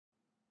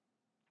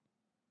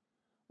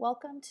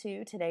Welcome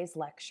to today's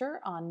lecture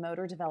on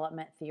motor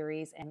development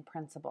theories and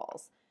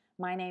principles.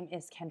 My name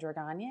is Kendra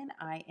Gagnon.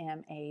 I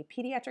am a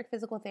pediatric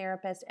physical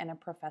therapist and a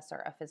professor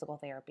of physical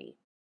therapy.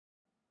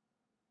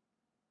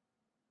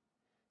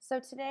 So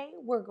today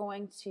we're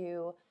going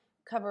to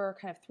cover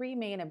kind of three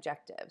main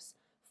objectives.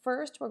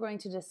 First, we're going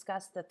to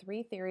discuss the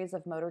three theories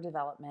of motor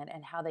development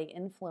and how they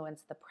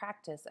influence the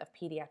practice of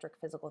pediatric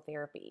physical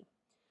therapy.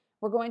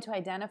 We're going to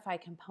identify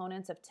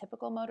components of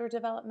typical motor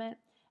development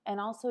and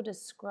also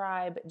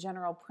describe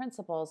general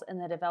principles in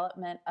the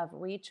development of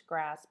reach,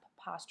 grasp,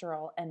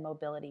 postural, and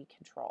mobility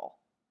control.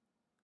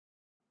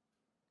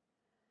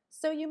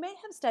 So you may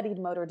have studied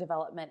motor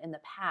development in the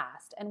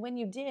past, and when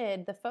you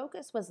did, the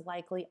focus was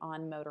likely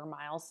on motor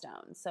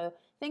milestones. So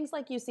things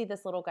like you see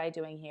this little guy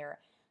doing here,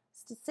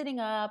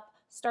 sitting up,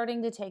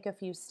 starting to take a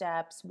few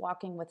steps,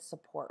 walking with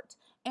support.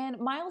 And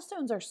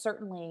milestones are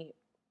certainly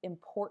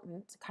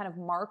important kind of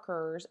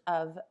markers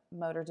of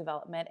motor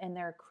development, and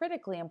they're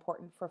critically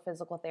important for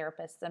physical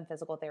therapists and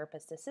physical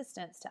therapist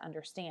assistants to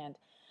understand.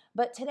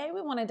 But today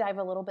we want to dive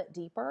a little bit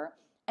deeper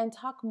and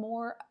talk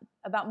more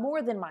about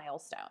more than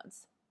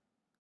milestones.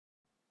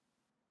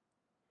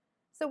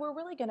 So we're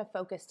really going to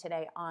focus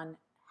today on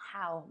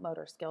how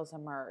motor skills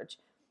emerge.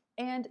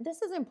 And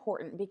this is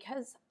important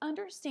because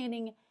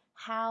understanding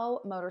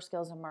how motor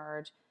skills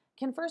emerge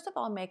can first of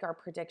all make our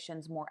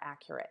predictions more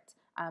accurate.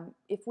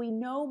 If we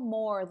know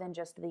more than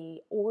just the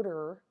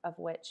order of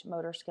which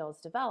motor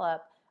skills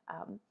develop,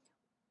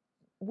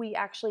 we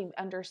actually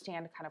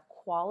understand kind of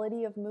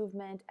quality of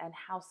movement and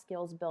how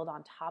skills build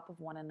on top of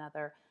one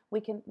another.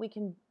 We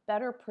can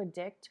better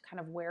predict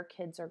kind of where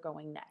kids are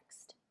going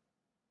next.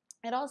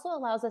 It also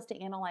allows us to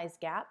analyze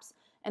gaps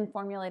and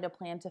formulate a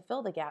plan to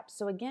fill the gaps.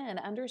 So again,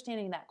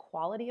 understanding that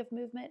quality of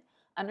movement,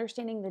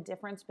 understanding the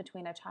difference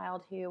between a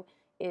child who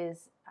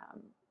is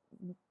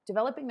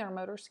developing their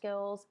motor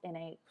skills in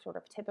a sort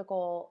of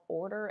typical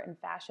order and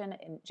fashion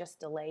and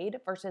just delayed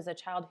versus a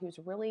child who's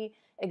really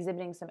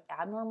exhibiting some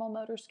abnormal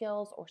motor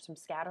skills or some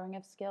scattering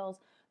of skills.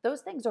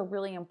 Those things are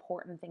really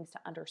important things to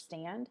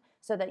understand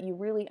so that you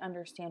really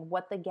understand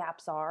what the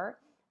gaps are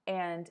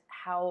and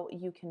how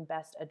you can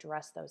best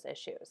address those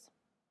issues.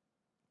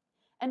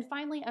 And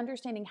finally,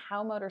 understanding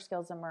how motor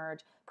skills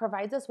emerge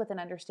provides us with an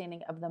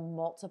understanding of the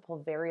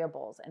multiple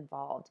variables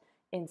involved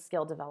in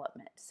skill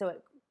development. So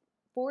it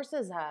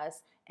forces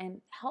us and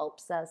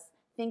helps us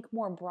think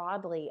more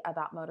broadly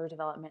about motor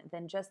development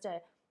than just a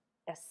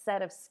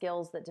set of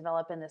skills that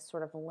develop in this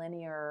sort of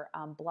linear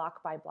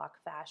block by block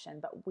fashion,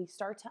 but we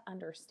start to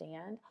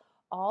understand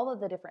all of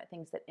the different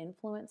things that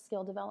influence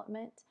skill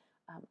development,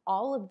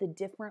 all of the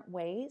different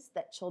ways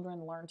that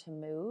children learn to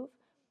move,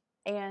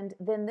 and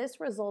then this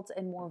results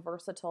in more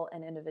versatile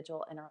and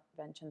individual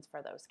interventions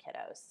for those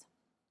kiddos.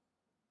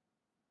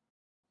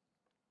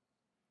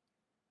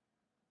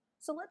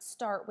 So let's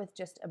start with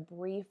just a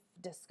brief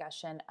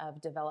discussion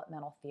of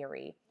developmental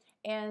theory.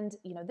 And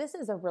this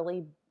is a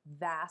really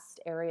vast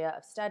area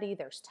of study.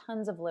 There's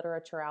tons of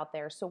literature out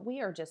there. So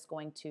we are just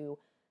going to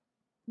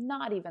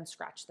not even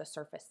scratch the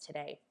surface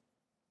today.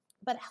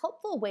 But a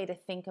helpful way to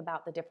think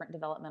about the different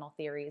developmental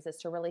theories is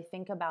to really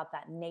think about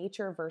that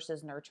nature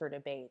versus nurture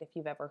debate, if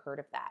you've ever heard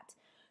of that.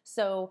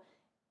 So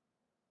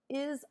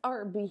is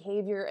our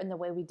behavior and the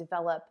way we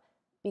develop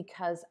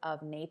because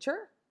of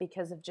nature,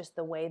 because of just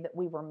the way that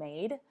we were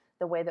made,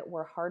 the way that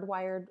we're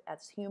hardwired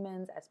as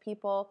humans, as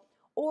people,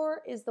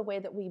 or is the way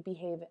that we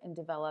behave and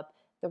develop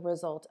the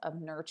result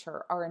of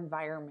nurture, our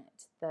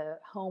environment, the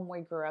home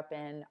we grew up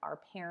in, our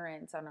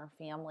parents and our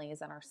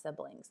families and our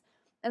siblings?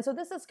 And so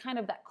this is kind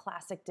of that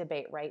classic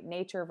debate, right?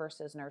 Nature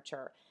versus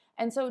nurture.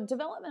 And so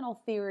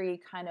developmental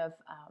theory kind of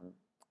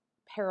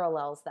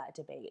parallels that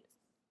debate.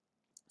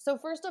 So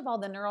first of all,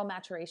 the neural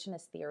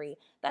maturationist theory,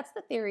 that's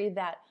the theory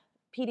that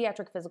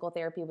pediatric physical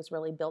therapy was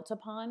really built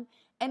upon,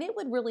 and it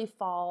would really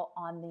fall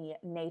on the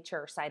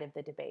nature side of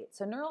the debate.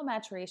 So neural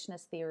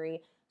maturationist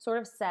theory sort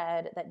of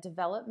said that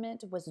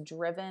development was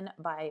driven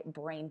by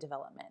brain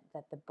development,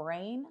 that the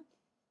brain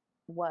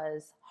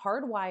was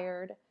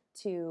hardwired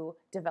to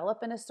develop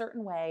in a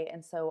certain way,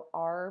 and so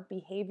our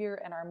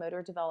behavior and our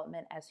motor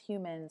development as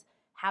humans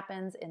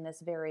happens in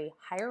this very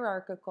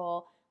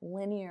hierarchical,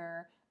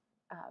 linear,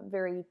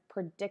 very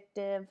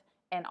predictive,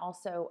 and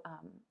also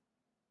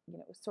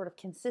sort of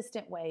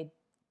consistent way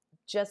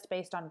just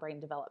based on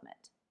brain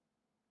development.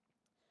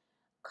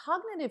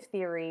 Cognitive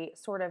theory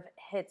sort of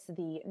hits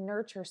the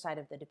nurture side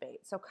of the debate.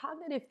 So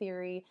cognitive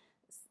theory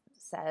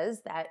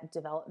says that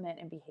development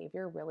and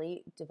behavior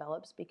really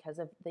develops because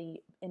of the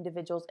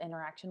individual's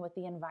interaction with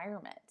the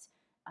environment.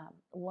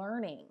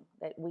 Learning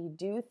that we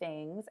do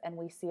things and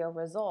we see a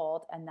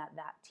result, and that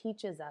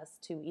teaches us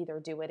to either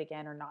do it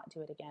again or not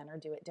do it again or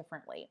do it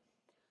differently.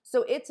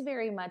 So it's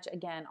very much,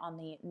 again, on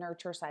the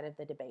nurture side of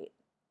the debate.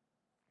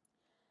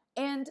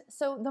 And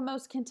so the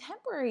most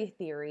contemporary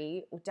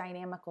theory,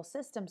 dynamical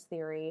systems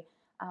theory,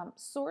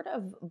 sort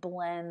of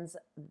blends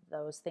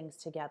those things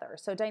together.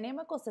 So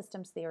dynamical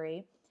systems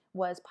theory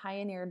was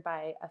pioneered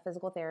by a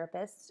physical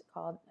therapist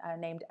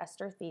named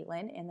Esther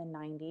Thielen in the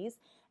 90s.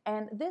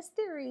 And this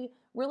theory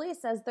really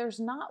says there's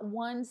not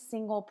one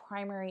single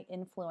primary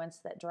influence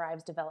that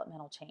drives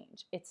developmental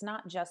change. It's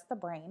not just the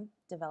brain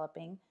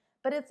developing,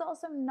 but it's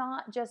also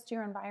not just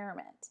your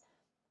environment.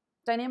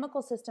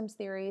 Dynamical systems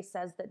theory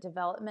says that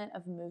development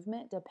of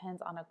movement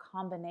depends on a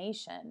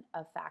combination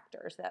of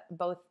factors that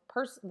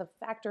the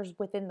factors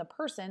within the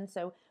person,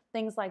 so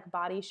things like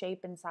body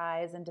shape and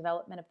size and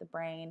development of the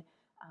brain,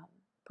 um,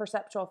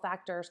 perceptual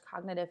factors,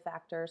 cognitive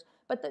factors,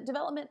 but the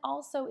development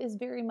also is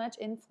very much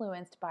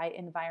influenced by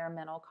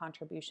environmental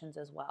contributions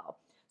as well.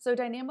 So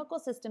dynamical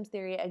systems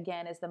theory,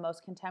 again, is the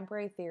most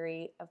contemporary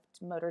theory of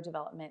motor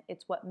development.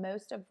 It's what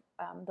most of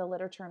the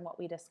literature and what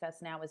we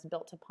discuss now is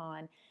built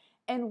upon.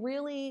 And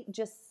really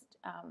just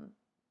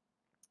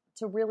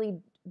to really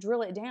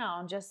drill it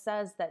down, just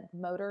says that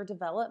motor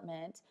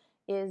development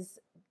is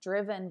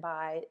driven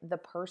by the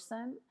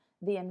person,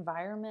 the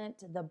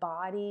environment, the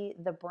body,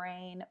 the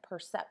brain,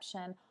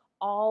 perception.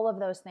 All of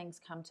those things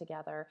come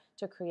together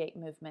to create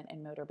movement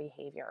and motor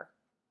behavior.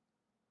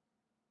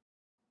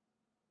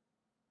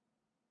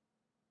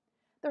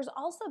 There's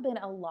also been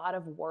a lot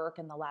of work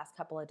in the last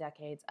couple of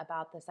decades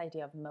about this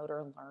idea of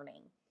motor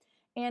learning.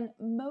 And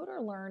motor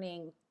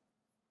learning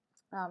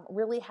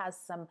really has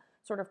some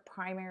sort of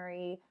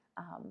primary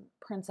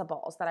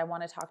principles that I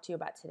want to talk to you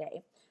about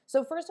today.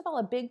 So first of all,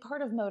 a big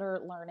part of motor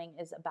learning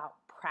is about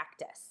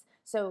practice.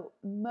 So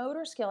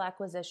motor skill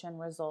acquisition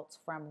results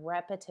from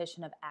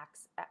repetition of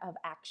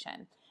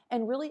action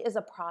and really is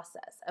a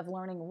process of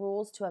learning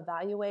rules to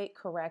evaluate,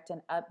 correct,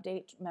 and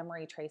update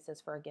memory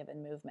traces for a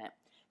given movement.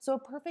 So a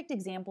perfect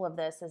example of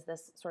this is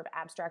this sort of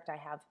abstract I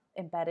have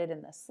embedded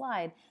in this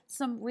slide,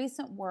 some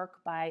recent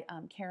work by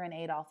Karen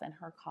Adolph and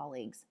her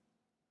colleagues.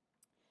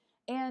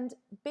 And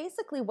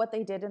basically what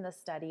they did in the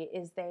study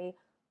is they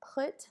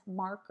put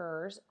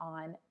markers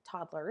on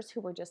toddlers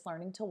who were just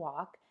learning to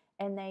walk,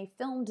 and they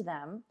filmed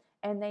them,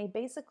 and they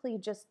basically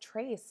just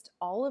traced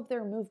all of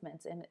their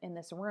movements in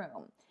this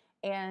room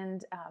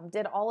and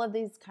did all of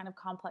these kind of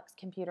complex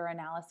computer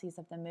analyses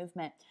of the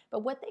movement.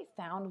 But what they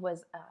found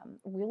was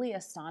really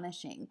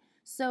astonishing.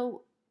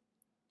 So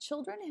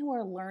children who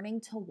are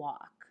learning to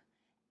walk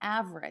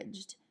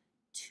averaged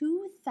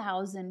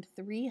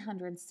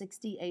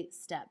 2,368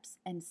 steps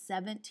and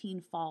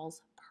 17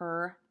 falls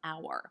per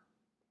hour.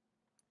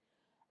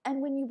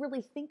 And when you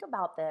really think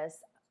about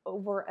this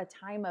over a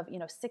time of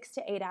 6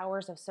 to 8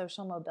 hours of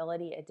social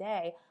mobility a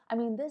day, I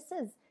mean, this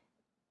is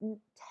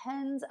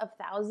tens of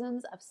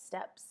thousands of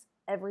steps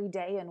every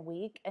day and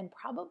week, and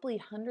probably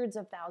hundreds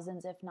of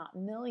thousands, if not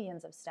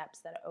millions of steps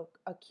that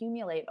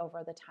accumulate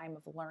over the time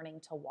of learning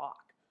to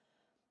walk.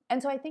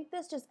 And so I think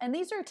and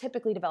these are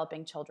typically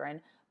developing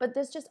children, but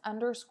this just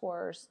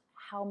underscores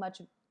how much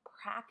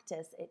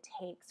practice it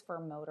takes for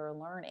motor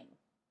learning.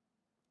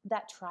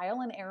 That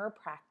trial and error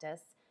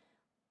practice,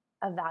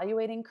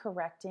 evaluating,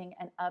 correcting,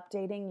 and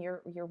updating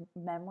your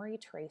memory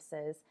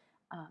traces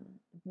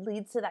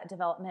leads to that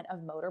development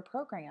of motor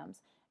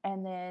programs.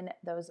 And then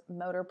those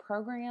motor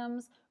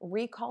programs,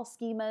 recall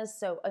schemas,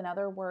 so in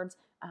other words,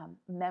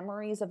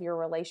 memories of your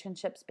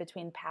relationships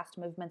between past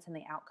movements and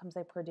the outcomes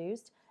they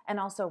produced, and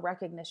also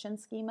recognition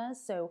schemas,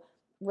 so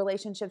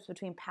relationships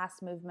between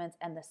past movements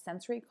and the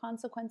sensory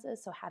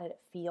consequences, so how did it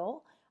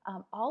feel?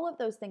 All of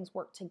those things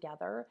work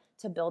together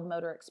to build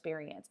motor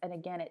experience. And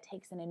again, it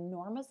takes an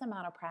enormous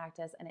amount of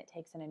practice and it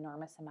takes an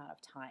enormous amount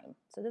of time.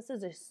 So this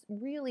is a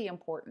really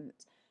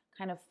important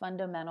kind of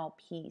fundamental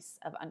piece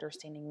of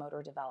understanding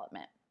motor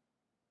development.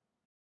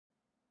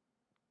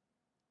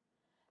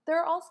 There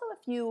are also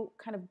a few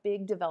kind of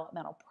big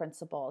developmental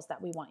principles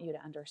that we want you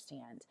to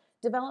understand.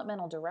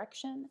 Developmental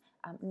direction,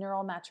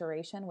 neural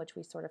maturation, which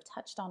we sort of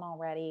touched on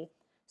already,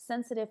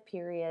 sensitive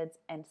periods,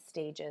 and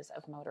stages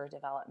of motor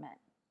development.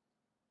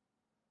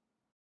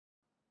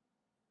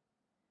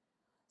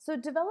 So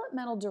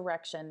developmental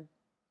direction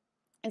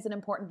is an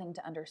important thing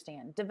to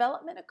understand.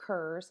 Development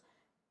occurs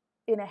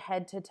in a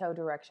head-to-toe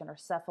direction or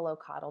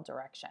cephalocaudal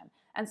direction.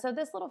 And so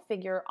this little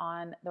figure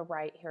on the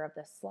right here of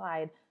this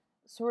slide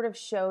sort of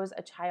shows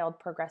a child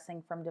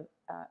progressing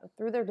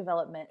through their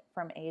development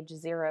from age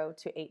 0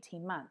 to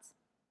 18 months.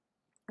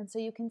 And so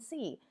you can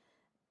see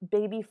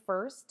baby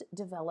first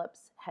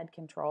develops head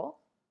control,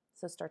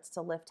 so starts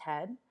to lift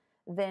head.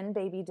 Then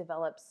baby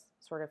develops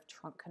sort of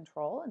trunk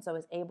control, and so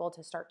is able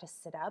to start to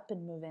sit up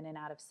and move in and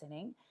out of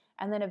sitting,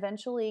 and then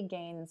eventually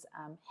gains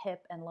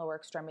hip and lower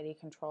extremity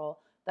control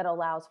that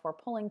allows for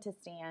pulling to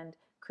stand,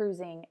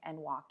 cruising, and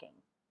walking.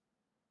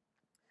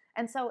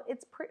 And so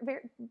it's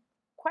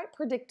quite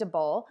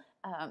predictable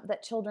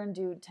that children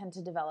do tend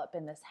to develop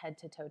in this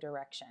head-to-toe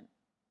direction.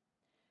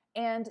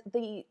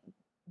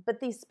 But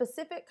the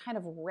specific kind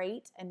of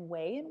rate and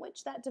way in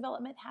which that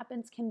development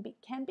happens can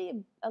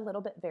be a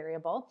little bit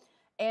variable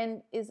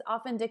and is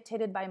often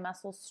dictated by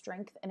muscle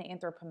strength and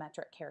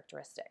anthropometric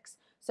characteristics.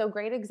 So a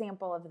great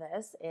example of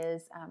this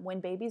is when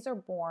babies are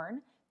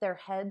born, their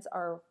heads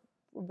are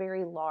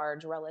very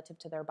large relative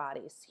to their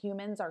bodies.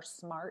 Humans are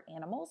smart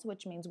animals,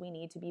 which means we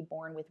need to be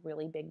born with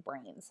really big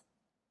brains.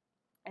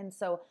 And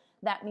so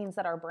that means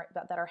that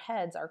our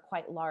heads are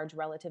quite large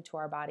relative to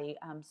our body,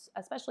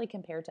 especially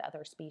compared to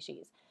other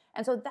species.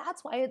 And so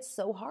that's why it's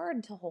so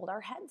hard to hold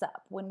our heads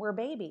up when we're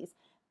babies.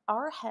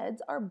 Our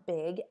heads are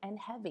big and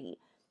heavy.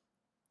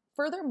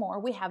 Furthermore,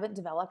 we haven't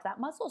developed that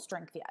muscle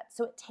strength yet.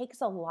 So it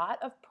takes a lot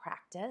of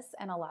practice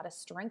and a lot of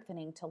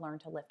strengthening to learn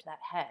to lift that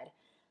head.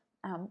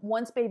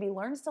 Once baby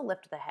learns to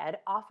lift the head,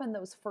 often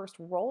those first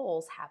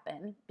rolls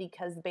happen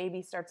because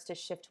baby starts to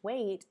shift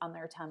weight on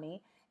their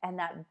tummy, and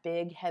that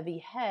big, heavy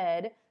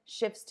head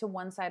shifts to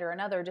one side or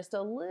another just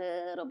a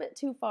little bit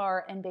too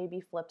far, and baby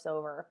flips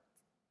over.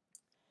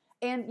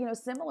 And,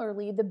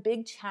 similarly, the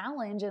big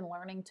challenge in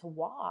learning to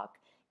walk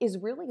is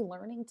really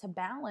learning to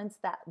balance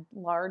that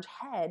large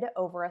head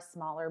over a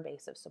smaller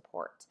base of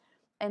support.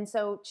 And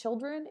so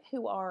children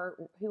who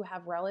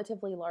have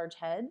relatively large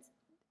heads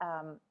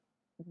um,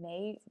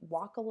 may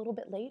walk a little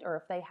bit later.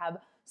 If they have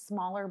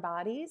smaller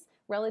bodies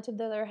relative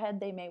to their head,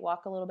 they may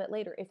walk a little bit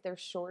later. If they're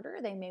shorter,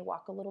 they may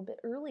walk a little bit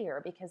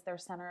earlier because their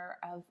center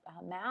of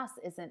mass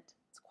isn't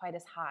quite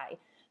as high.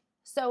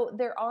 So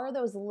there are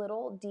those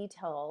little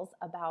details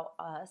about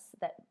us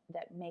that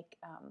make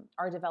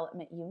our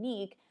development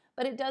unique,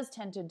 but it does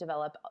tend to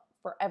develop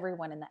for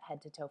everyone in that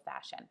head to toe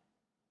fashion.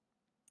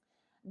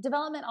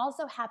 Development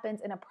also happens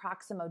in a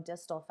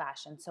proximodistal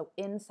fashion, so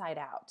inside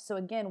out. So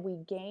again, we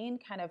gain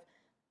kind of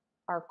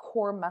our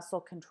core muscle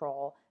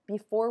control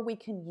before we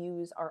can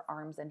use our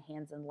arms and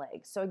hands and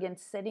legs. So again,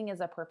 sitting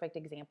is a perfect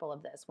example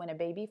of this. When a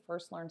baby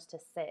first learns to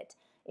sit,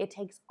 it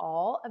takes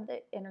all of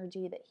the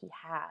energy that he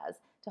has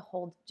to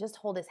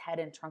hold his head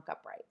and trunk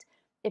upright.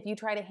 If you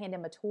try to hand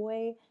him a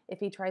toy, if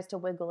he tries to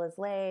wiggle his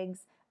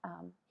legs,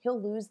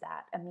 he'll lose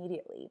that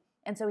immediately.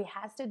 And so he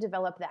has to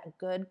develop that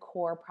good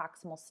core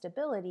proximal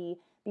stability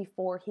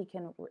before he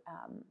can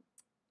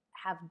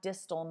have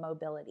distal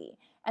mobility.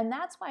 And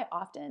that's why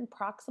often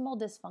proximal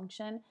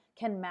dysfunction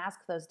can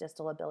mask those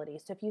distal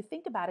abilities. So if you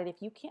think about it,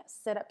 if you can't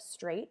sit up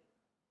straight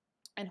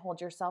and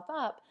hold yourself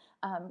up,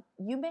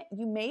 you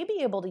may be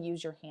able to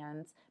use your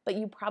hands, but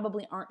you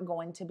probably aren't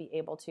going to be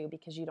able to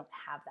because you don't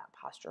have that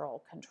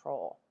postural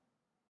control.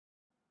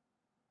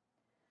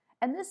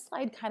 And this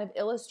slide kind of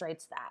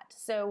illustrates that.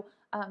 So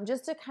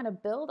just to kind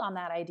of build on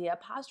that idea,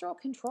 postural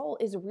control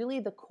is really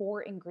the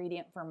core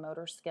ingredient for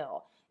motor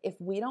skill. If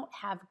we don't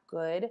have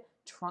good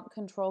trunk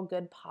control,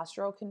 good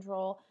postural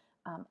control,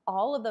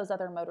 all of those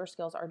other motor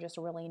skills are just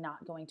really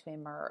not going to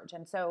emerge.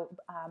 And so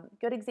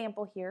good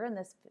example here in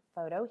this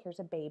photo, here's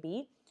a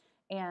baby.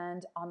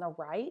 And on the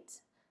right,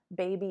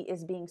 baby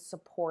is being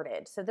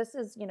supported. So this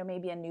is,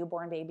 maybe a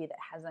newborn baby that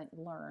hasn't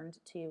learned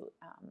to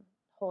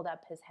hold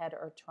up his head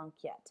or trunk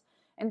yet.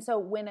 And so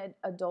when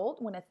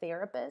a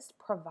therapist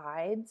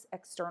provides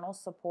external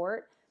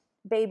support,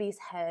 baby's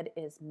head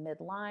is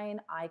midline,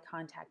 eye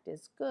contact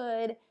is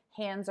good,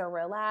 hands are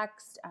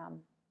relaxed.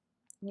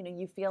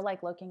 You feel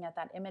like looking at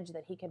that image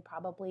that he could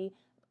probably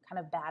kind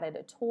of bat at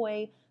a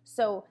toy.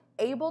 So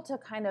able to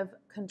kind of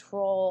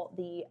control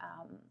the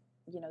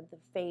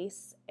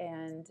face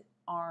and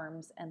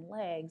arms and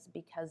legs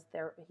because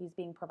he's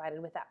being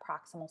provided with that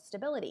proximal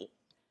stability.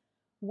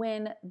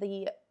 When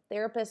the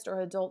therapist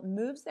or adult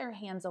moves their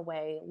hands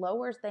away,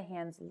 lowers the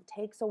hands,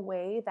 takes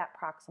away that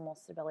proximal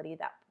stability,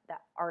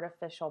 that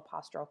artificial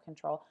postural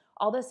control,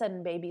 all of a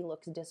sudden baby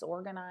looks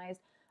disorganized,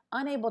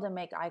 unable to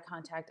make eye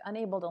contact,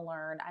 unable to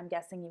learn. I'm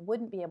guessing you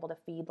wouldn't be able to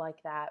feed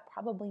like that,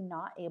 probably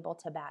not able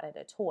to bat at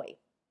a toy.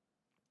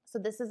 So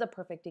this is a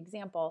perfect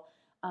example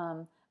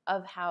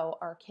of how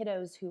our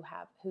kiddos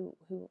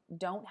who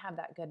don't have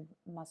that good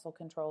muscle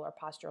control or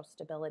postural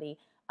stability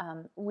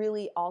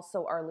really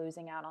also are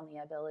losing out on the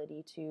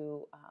ability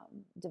to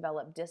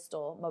develop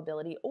distal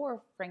mobility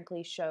or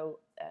frankly show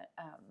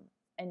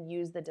and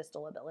use the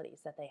distal abilities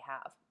that they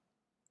have.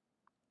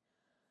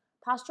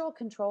 Postural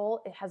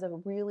control, it has a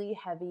really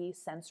heavy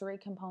sensory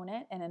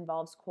component and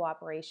involves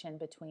cooperation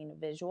between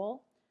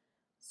visual,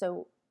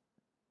 so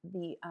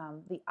the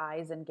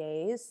eyes and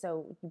gaze.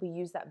 So we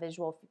use that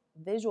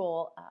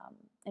visual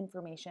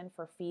information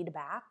for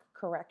feedback,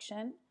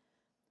 correction.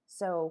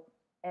 So,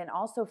 and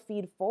also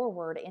feed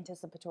forward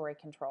anticipatory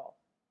control.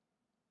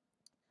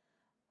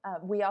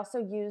 We also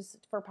use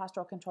for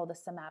postural control the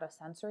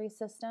somatosensory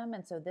system.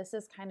 And so this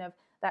is kind of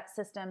that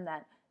system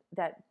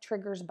that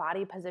triggers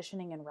body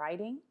positioning and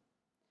riding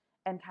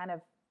and kind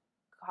of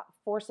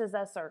forces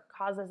us or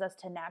causes us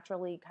to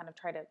naturally kind of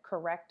try to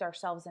correct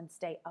ourselves and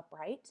stay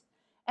upright.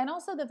 And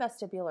also the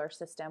vestibular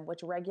system,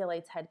 which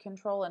regulates head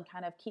control and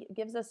kind of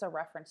gives us a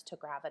reference to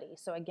gravity.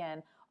 So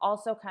again,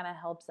 also kind of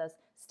helps us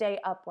stay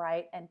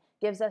upright and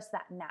gives us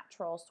that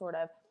natural sort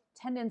of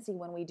tendency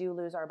when we do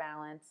lose our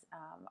balance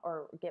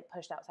or get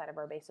pushed outside of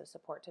our base of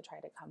support to try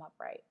to come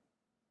upright.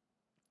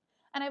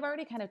 And I've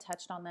already kind of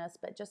touched on this,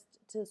 but just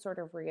to sort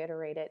of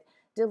reiterate it,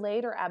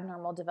 delayed or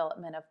abnormal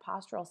development of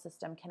postural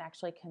system can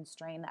actually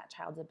constrain that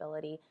child's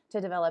ability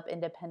to develop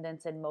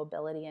independence in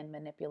mobility and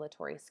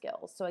manipulatory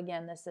skills. So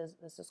again, this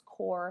is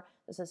core,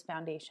 this is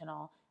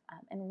foundational,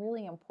 and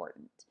really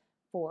important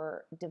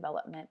for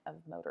development of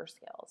motor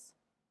skills.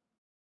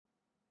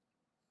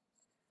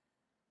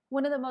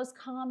 One of the most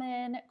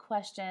common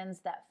questions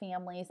that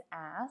families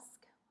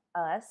ask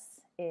us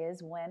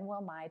is, when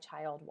will my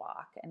child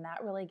walk? And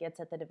that really gets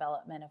at the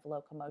development of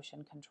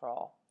locomotion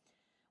control.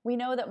 We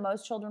know that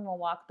most children will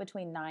walk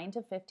between 9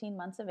 to 15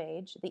 months of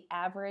age. The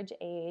average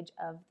age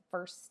of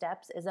first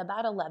steps is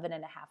about 11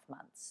 and a half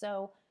months.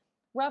 So,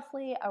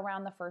 roughly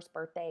around the first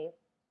birthday,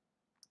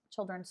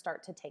 children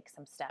start to take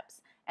some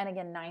steps. And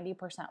again,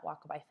 90%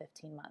 walk by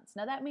 15 months.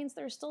 Now, that means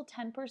there's still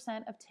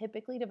 10% of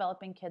typically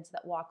developing kids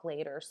that walk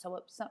later.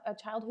 So, a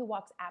child who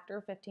walks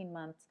after 15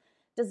 months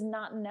does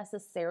not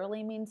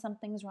necessarily mean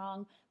something's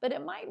wrong, but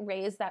it might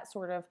raise that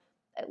sort of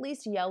at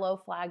least yellow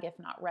flag, if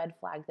not red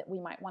flag, that we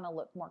might want to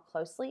look more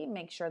closely,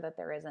 make sure that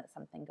there isn't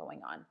something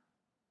going on.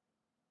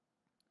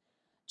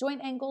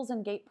 Joint angles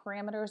and gait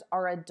parameters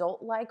are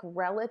adult-like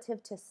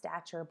relative to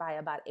stature by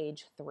about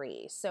age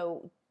 3.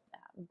 So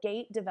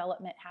gait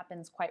development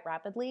happens quite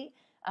rapidly.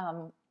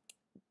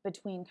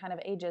 Between kind of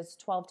ages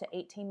 12 to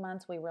 18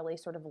 months, we really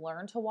sort of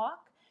learn to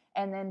walk.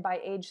 And then by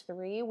age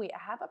 3, we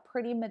have a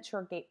pretty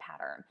mature gait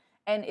pattern.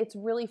 And it's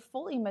really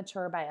fully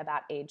mature by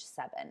about age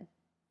 7.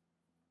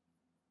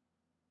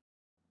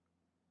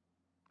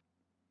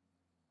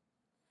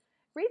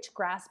 Reach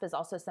grasp is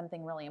also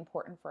something really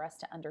important for us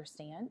to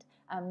understand.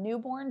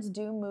 Newborns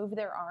do move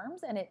their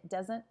arms, and it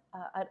doesn't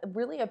it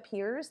really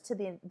appears to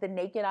the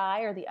naked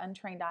eye or the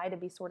untrained eye to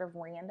be sort of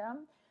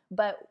random.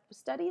 But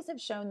studies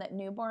have shown that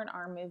newborn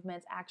arm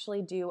movements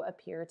actually do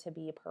appear to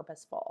be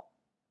purposeful.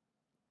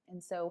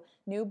 And so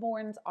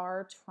newborns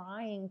are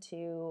trying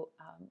to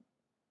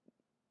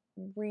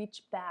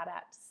reach bad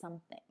at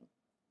something.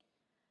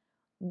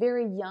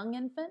 Very young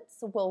infants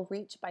will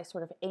reach by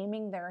sort of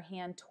aiming their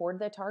hand toward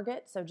the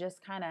target. So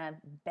just kind of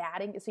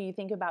batting. So you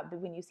think about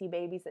when you see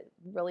babies that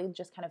really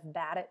just kind of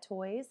bat at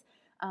toys.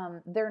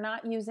 They're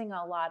not using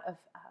a lot of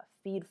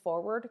feed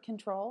forward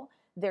control.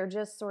 They're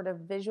just sort of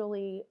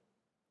visually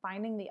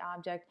finding the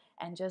object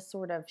and just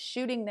sort of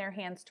shooting their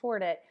hands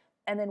toward it.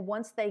 And then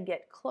once they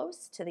get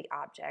close to the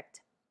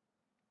object,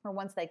 or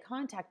once they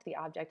contact the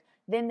object,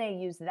 then they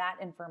use that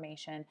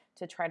information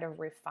to try to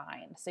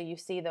refine. So you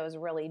see those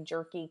really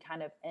jerky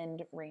kind of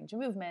end range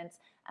movements,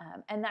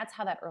 and that's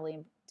how that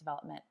early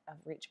development of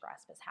reach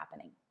grasp is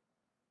happening.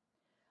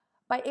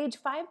 By age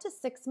 5 to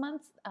 6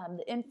 months,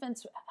 the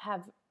infants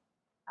have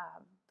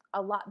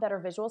a lot better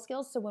visual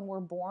skills. So when we're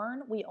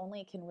born, we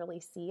only can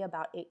really see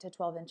about 8 to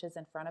 12 inches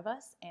in front of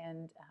us,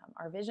 and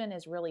our vision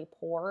is really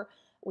poor.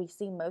 We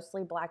see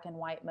mostly black and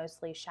white,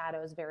 mostly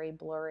shadows, very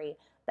blurry.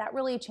 That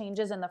really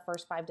changes in the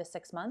first 5 to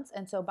 6 months.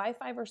 And so by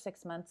 5 or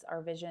 6 months,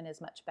 our vision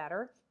is much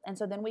better. And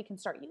so then we can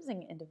start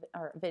using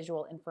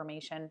visual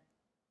information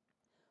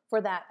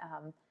for that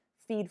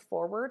feed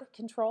forward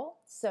control.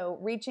 So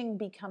reaching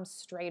becomes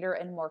straighter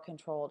and more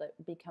controlled. It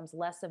becomes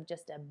less of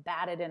just a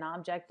batted in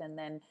object and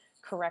then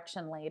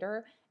correction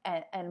later,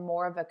 and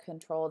more of a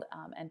controlled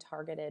and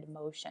targeted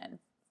motion.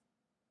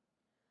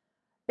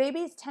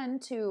 Babies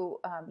tend to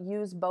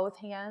use both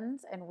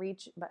hands and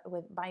reach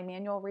with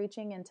bimanual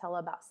reaching until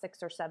about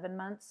 6 or 7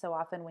 months. So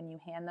often when you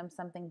hand them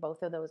something,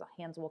 both of those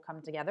hands will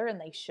come together, and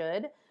they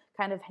should.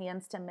 Kind of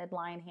hands to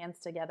midline, hands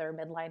together,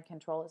 midline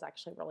control is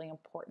actually really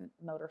important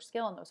motor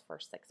skill in those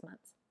first 6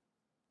 months.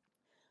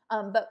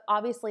 But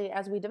obviously,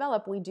 as we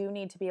develop, we do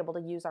need to be able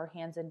to use our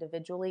hands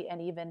individually and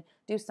even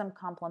do some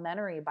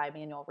complementary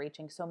bimanual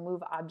reaching, so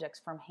move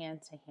objects from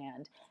hand to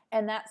hand.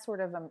 And that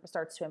sort of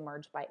starts to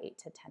emerge by 8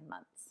 to 10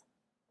 months.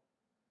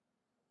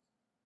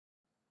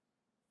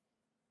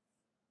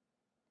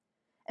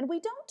 And we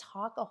don't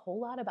talk a whole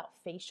lot about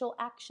facial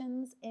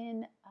actions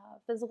in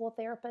physical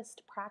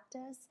therapist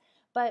practice,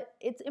 but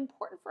it's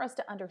important for us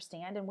to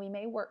understand, and we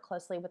may work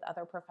closely with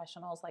other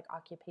professionals like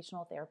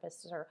occupational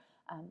therapists or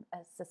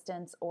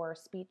assistants or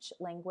speech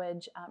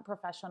language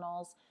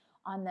professionals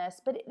on this,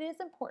 but it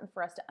is important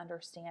for us to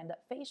understand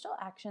that facial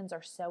actions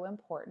are so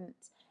important,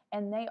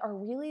 and they are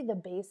really the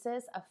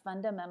basis of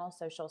fundamental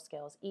social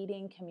skills: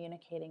 eating,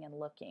 communicating, and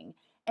looking.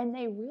 And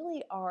they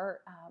really are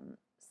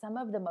some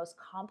of the most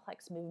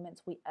complex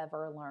movements we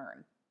ever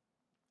learn.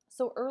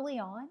 So early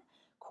on,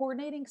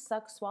 coordinating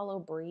suck, swallow,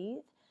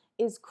 breathe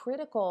is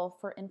critical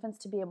for infants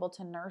to be able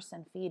to nurse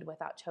and feed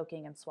without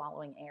choking and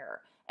swallowing air.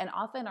 And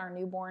often our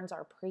newborns,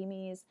 our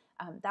preemies,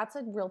 that's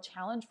a real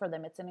challenge for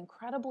them. It's an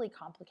incredibly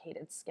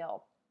complicated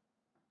skill.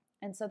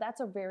 And so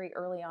that's a very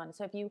early on.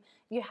 So if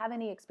you have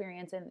any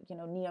experience in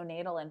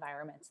neonatal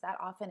environments, that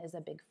often is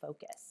a big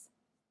focus.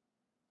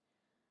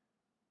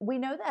 We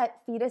know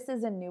that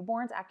fetuses and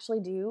newborns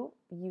actually do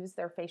use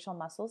their facial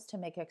muscles to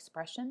make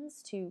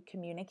expressions, to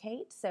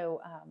communicate.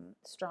 So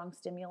strong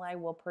stimuli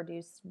will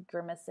produce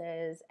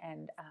grimaces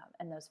and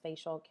those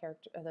facial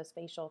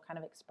kind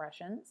of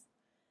expressions.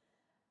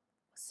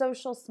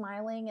 Social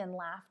smiling and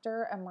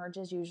laughter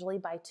emerges usually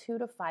by 2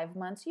 to 5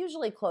 months,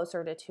 usually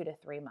closer to 2 to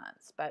 3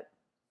 months, but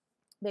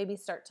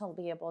babies start to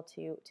be able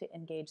to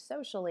engage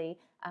socially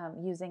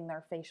using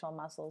their facial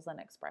muscles and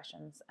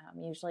expressions,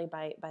 usually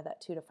by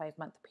that 2 to 5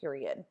 month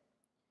period.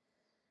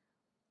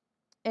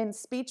 And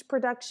speech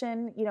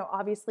production,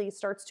 obviously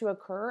starts to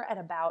occur at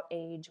about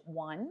age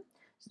 1.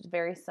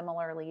 very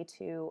similarly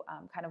to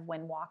kind of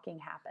when walking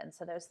happens.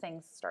 So those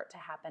things start to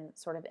happen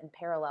sort of in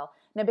parallel.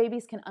 Now,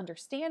 babies can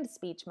understand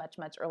speech much,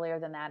 much earlier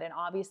than that, and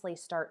obviously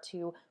start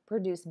to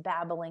produce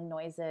babbling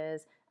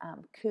noises,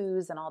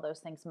 coos, and all those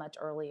things much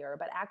earlier.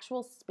 But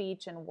actual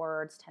speech and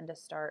words tend to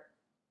start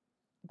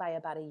by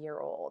about a year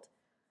old.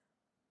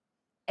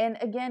 And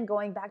again,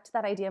 going back to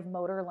that idea of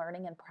motor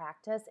learning and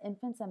practice,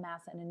 infants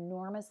amass an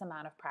enormous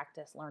amount of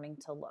practice learning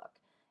to look.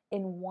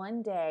 In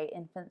one day,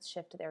 infants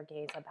shift their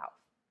gaze about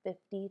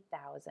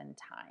 50,000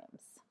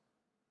 times.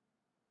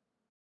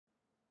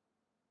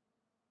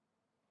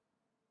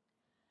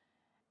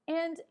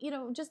 And,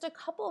 just a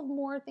couple of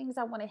more things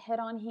I want to hit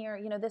on here.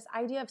 This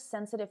idea of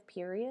sensitive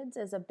periods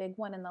is a big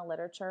one in the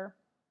literature.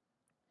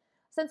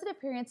 Sensitive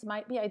periods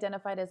might be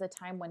identified as a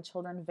time when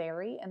children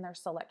vary in their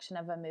selection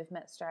of a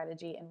movement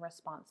strategy in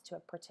response to a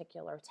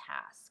particular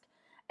task.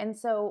 And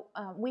so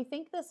we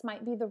think this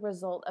might be the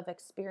result of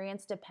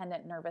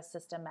experience-dependent nervous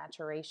system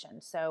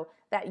maturation, so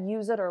that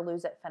use it or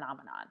lose it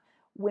phenomenon.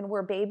 When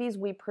we're babies,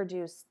 we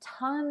produce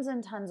tons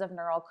and tons of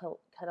neural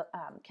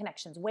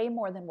connections, way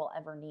more than we'll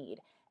ever need.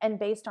 And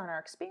based on our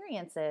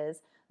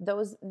experiences,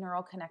 those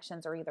neural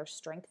connections are either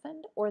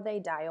strengthened or they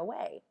die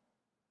away.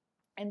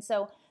 And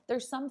so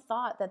there's some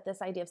thought that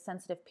this idea of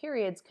sensitive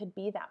periods could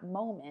be that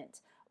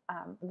moment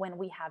when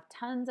we have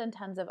tons and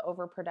tons of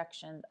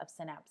overproduction of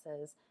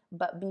synapses,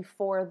 but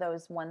before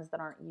those ones that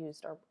aren't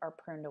used are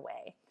pruned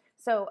away.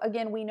 So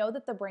again, we know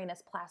that the brain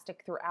is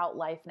plastic throughout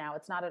life now.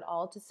 It's not at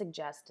all to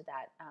suggest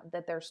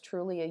that there's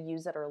truly a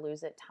use it or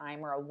lose it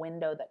time or a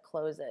window that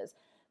closes.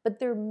 But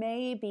there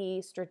may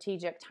be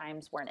strategic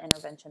times when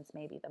interventions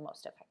may be the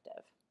most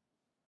effective.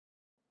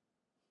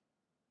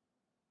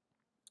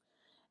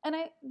 And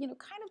I,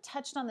 kind of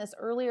touched on this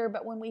earlier,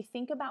 but when we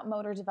think about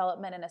motor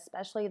development and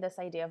especially this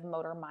idea of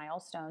motor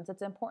milestones,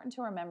 it's important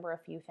to remember a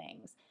few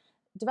things.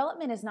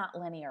 Development is not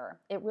linear.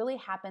 It really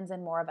happens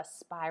in more of a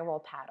spiral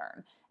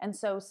pattern. And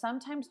so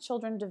sometimes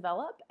children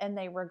develop and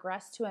they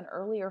regress to an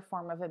earlier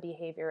form of a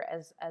behavior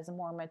as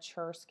more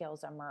mature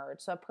skills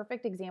emerge. So a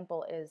perfect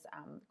example is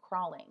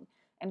crawling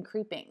and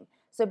creeping.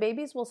 So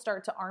babies will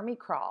start to army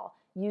crawl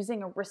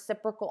using a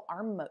reciprocal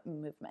arm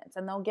movements,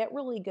 and they'll get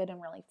really good and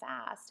really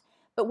fast.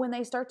 But when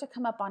they start to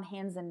come up on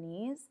hands and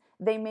knees,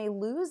 they may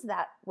lose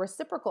that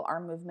reciprocal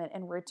arm movement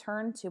and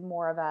return to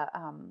more of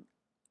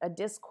a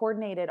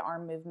discoordinated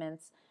arm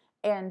movements,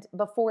 and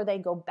before they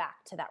go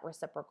back to that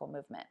reciprocal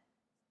movement.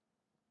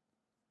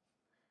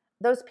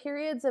 Those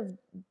periods of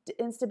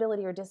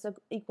instability or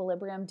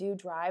disequilibrium do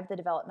drive the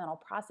developmental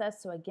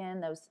process. So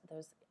again, those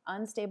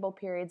unstable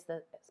periods,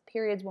 the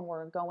periods when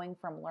we're going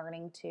from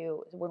when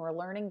we're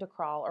learning to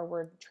crawl, or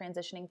we're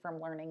transitioning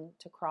from learning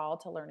to crawl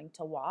to learning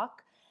to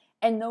walk.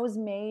 And those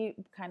may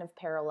kind of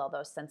parallel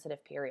those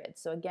sensitive periods.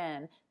 So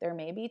again, there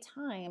may be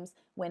times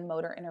when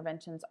motor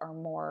interventions are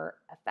more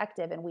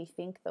effective, and we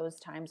think those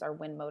times are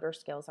when motor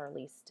skills are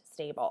least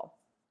stable.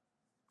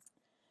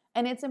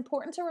 And it's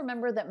important to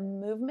remember that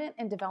movement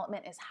and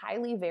development is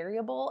highly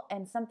variable,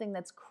 and something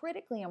that's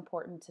critically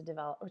important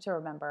to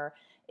remember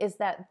is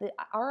that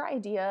our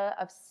idea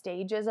of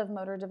stages of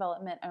motor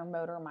development or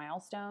motor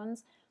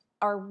milestones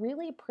are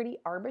really pretty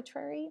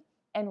arbitrary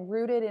and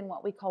rooted in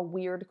what we call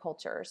weird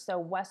cultures. So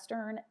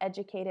Western,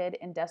 educated,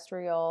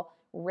 industrial,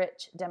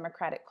 rich,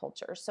 democratic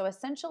cultures. So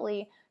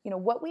essentially,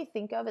 what we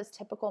think of as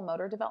typical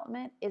motor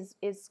development is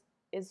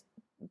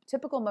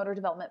typical motor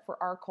development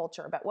for our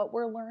culture. But what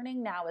we're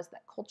learning now is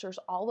that cultures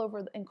all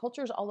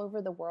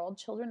over the world,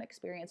 children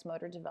experience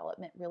motor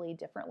development really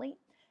differently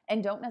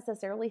and don't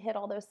necessarily hit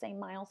all those same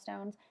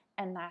milestones,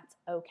 and that's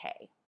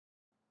okay.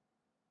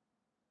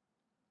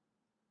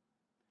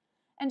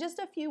 And just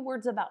a few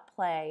words about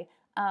play.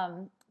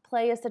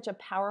 Play is such a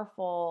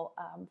powerful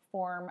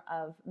form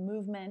of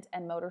movement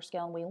and motor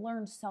skill, and we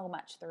learn so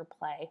much through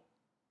play.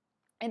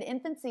 In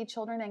infancy,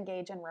 children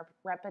engage in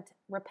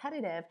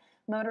repetitive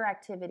motor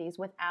activities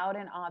without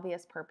an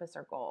obvious purpose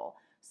or goal.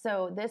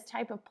 So this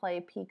type of play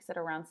peaks at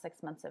around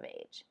 6 months of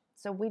age.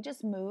 So we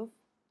just move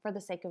for the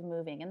sake of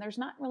moving, and there's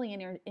not really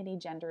any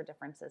gender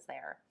differences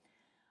there.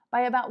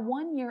 By about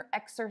 1 year,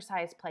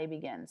 exercise play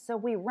begins. So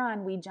we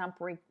run, we jump,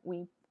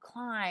 we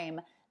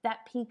climb.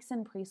 That peaks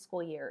in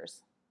preschool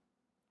years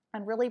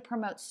and really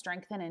promotes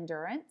strength and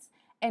endurance.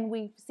 And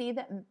we see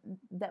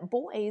that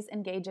boys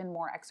engage in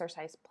more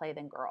exercise play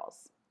than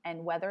girls.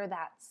 And whether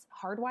that's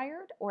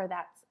hardwired or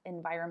that's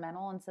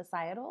environmental and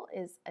societal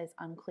is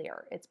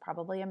unclear. It's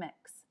probably a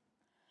mix.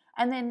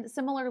 And then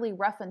similarly,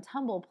 rough and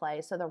tumble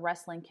play, so the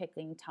wrestling,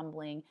 kicking,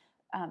 tumbling,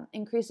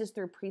 increases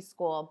through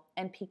preschool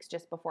and peaks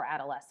just before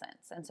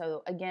adolescence. And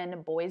so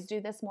again, boys do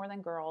this more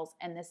than girls,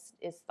 and this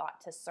is thought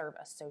to serve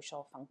a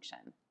social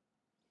function.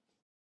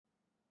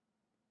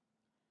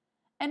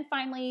 And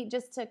finally,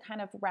 just to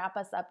kind of wrap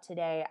us up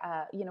today,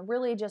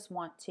 really just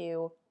want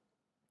to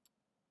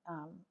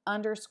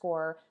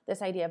underscore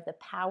this idea of the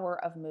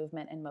power of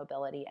movement and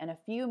mobility. And a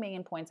few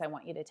main points I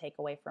want you to take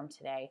away from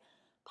today.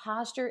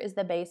 Posture is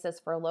the basis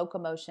for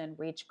locomotion,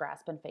 reach,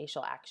 grasp, and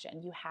facial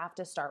action. You have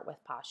to start with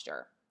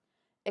posture.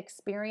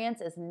 Experience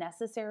is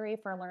necessary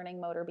for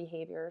learning motor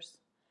behaviors.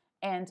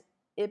 And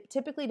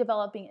typically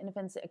developing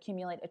infants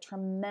accumulate a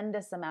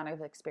tremendous amount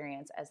of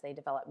experience as they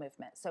develop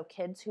movement. So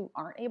kids who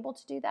aren't able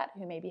to do that,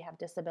 who maybe have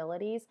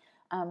disabilities,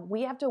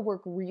 we have to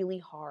work really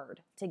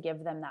hard to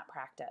give them that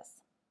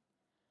practice.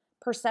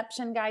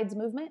 Perception guides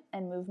movement,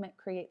 and movement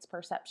creates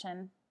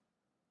perception.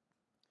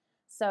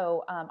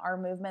 So our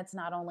movements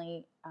not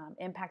only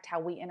impact how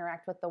we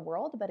interact with the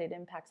world, but it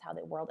impacts how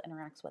the world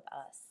interacts with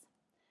us.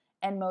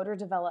 And motor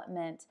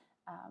development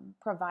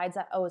provides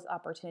those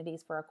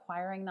opportunities for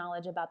acquiring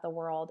knowledge about the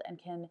world and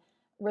can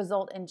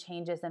result in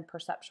changes in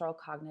perceptual,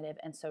 cognitive,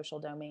 and social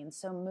domains.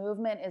 So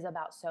movement is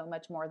about so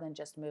much more than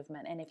just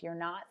movement. And if you're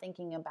not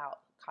thinking about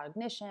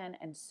cognition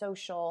and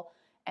social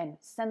and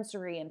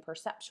sensory and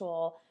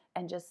perceptual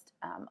and just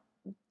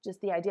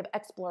the idea of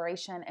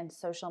exploration and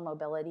social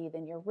mobility,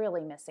 then you're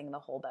really missing the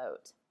whole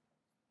boat.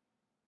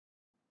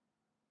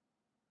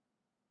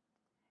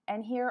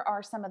 And here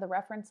are some of the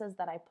references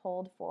that I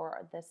pulled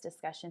for this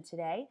discussion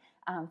today.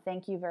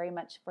 Thank you very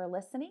much for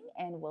listening,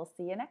 and we'll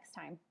see you next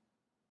time.